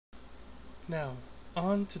Now,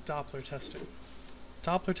 on to Doppler testing.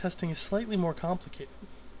 Doppler testing is slightly more complicated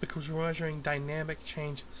because we're measuring dynamic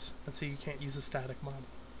changes, and so you can't use a static model.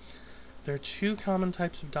 There are two common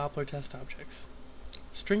types of Doppler test objects.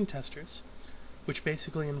 String testers, which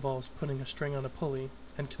basically involves putting a string on a pulley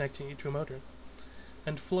and connecting it to a motor,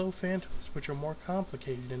 and flow phantoms, which are more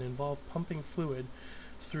complicated and involve pumping fluid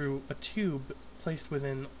through a tube placed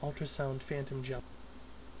within ultrasound phantom gel.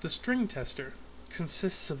 The string tester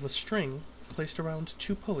consists of a string placed around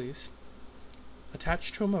two pulleys,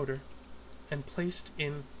 attached to a motor, and placed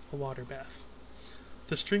in a water bath.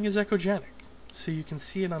 The string is echogenic, so you can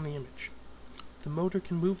see it on the image. The motor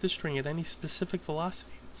can move the string at any specific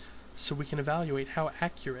velocity, so we can evaluate how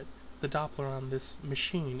accurate the Doppler on this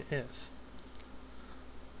machine is.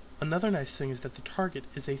 Another nice thing is that the target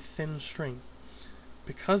is a thin string.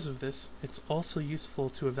 Because of this, it's also useful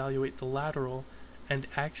to evaluate the lateral and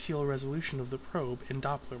axial resolution of the probe in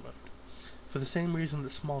Doppler mode, for the same reason that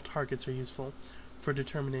small targets are useful for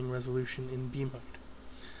determining resolution in B mode.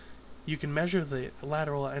 You can measure the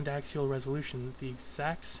lateral and axial resolution the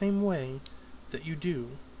exact same way that you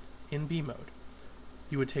do in B mode.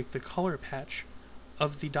 You would take the color patch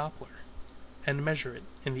of the Doppler and measure it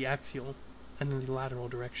in the axial and in the lateral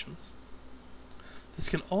directions. This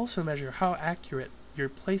can also measure how accurate your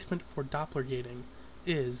placement for Doppler gating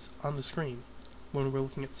is on the screen when we're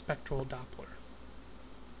looking at spectral Doppler.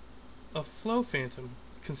 A flow phantom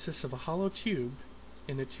consists of a hollow tube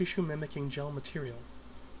in a tissue-mimicking gel material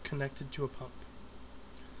connected to a pump.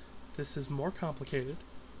 This is more complicated,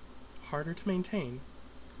 harder to maintain,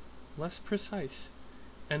 less precise,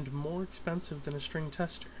 and more expensive than a string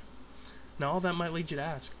tester. Now all that might lead you to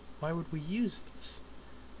ask, why would we use this?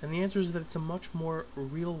 And the answer is that it's a much more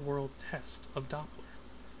real-world test of Doppler.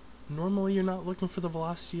 Normally you're not looking for the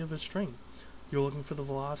velocity of a string. You're looking for the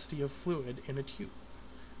velocity of fluid in a tube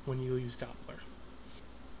when you use Doppler.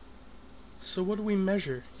 So what do we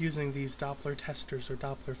measure using these Doppler testers or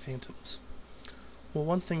Doppler phantoms? Well,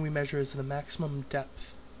 one thing we measure is the maximum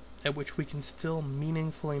depth at which we can still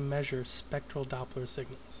meaningfully measure spectral Doppler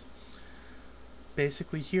signals.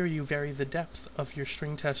 Basically, here you vary the depth of your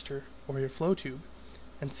string tester or your flow tube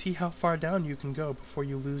and see how far down you can go before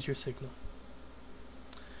you lose your signal.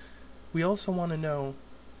 We also want to know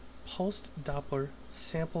pulsed Doppler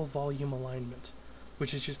sample volume alignment,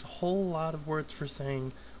 which is just a whole lot of words for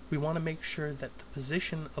saying we want to make sure that the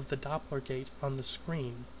position of the Doppler gate on the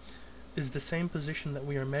screen is the same position that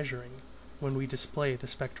we are measuring when we display the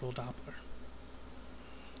spectral Doppler.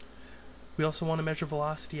 We also want to measure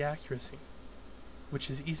velocity accuracy, which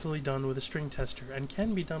is easily done with a string tester and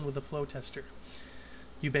can be done with a flow tester.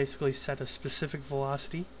 You basically set a specific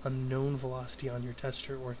velocity, a known velocity on your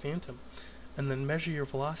tester or phantom, and then measure your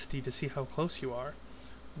velocity to see how close you are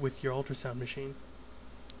with your ultrasound machine.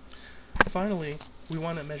 Finally, we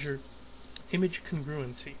want to measure image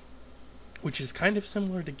congruency, which is kind of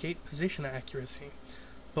similar to gate position accuracy,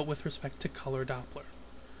 but with respect to color Doppler.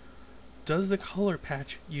 Does the color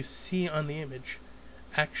patch you see on the image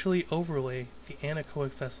actually overlay the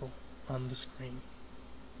anechoic vessel on the screen?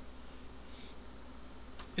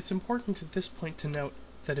 It's important at this point to note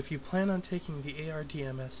that if you plan on taking the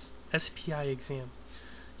ARDMS SPI exam,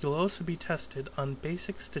 you'll also be tested on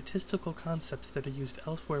basic statistical concepts that are used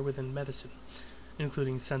elsewhere within medicine,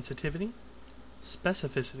 including sensitivity,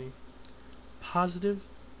 specificity, positive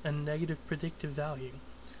and negative predictive value,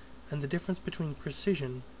 and the difference between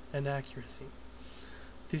precision and accuracy.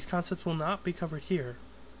 These concepts will not be covered here,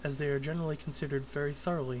 as they are generally considered very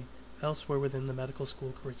thoroughly elsewhere within the medical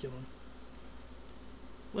school curriculum.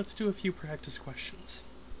 Let's do a few practice questions.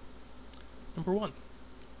 Number 1.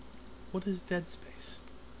 What is dead space?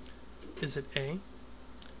 Is it A,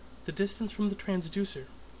 the distance from the transducer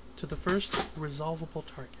to the first resolvable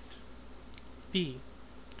target? B,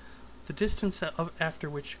 the distance after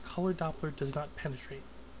which color Doppler does not penetrate?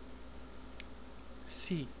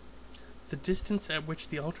 C, the distance at which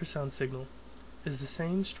the ultrasound signal is the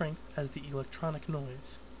same strength as the electronic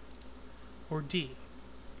noise? Or D,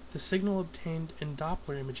 the signal obtained in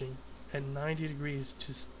Doppler imaging at 90 degrees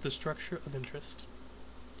to the structure of interest?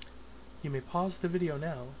 You may pause the video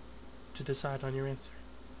now to decide on your answer.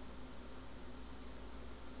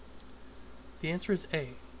 The answer is A.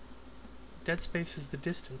 Dead space is the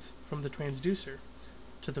distance from the transducer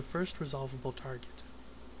to the first resolvable target.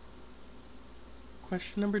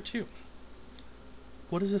 Question number 2.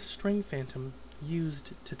 What is a string phantom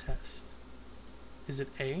used to test? Is it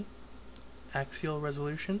A, axial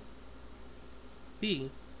resolution,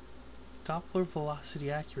 B, Doppler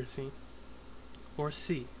velocity accuracy, or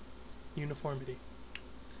C, uniformity?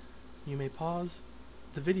 You may pause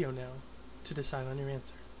the video now to decide on your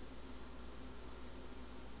answer.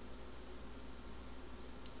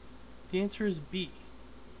 The answer is B,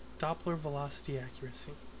 Doppler velocity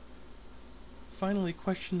accuracy. Finally,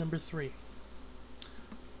 question number 3.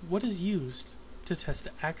 What is used to test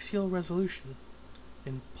axial resolution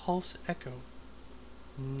in pulse echo,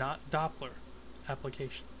 not Doppler,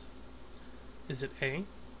 applications? Is it A,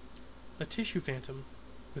 a tissue phantom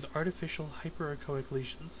with artificial hyperechoic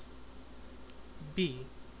lesions? B,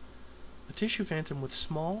 a tissue phantom with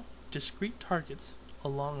small, discrete targets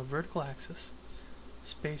along a vertical axis,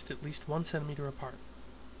 spaced at least 1 centimeter apart?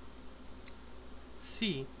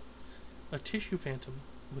 C, a tissue phantom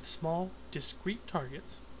with small, discrete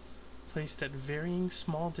targets placed at varying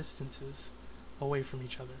small distances away from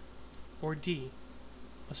each other? Or D,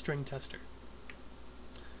 a string tester?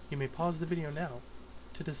 You may pause the video now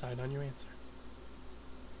to decide on your answer.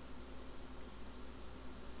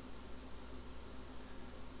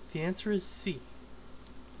 The answer is C,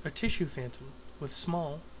 a tissue phantom with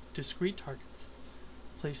small, discrete targets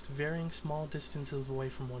placed varying small distances away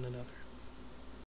from one another.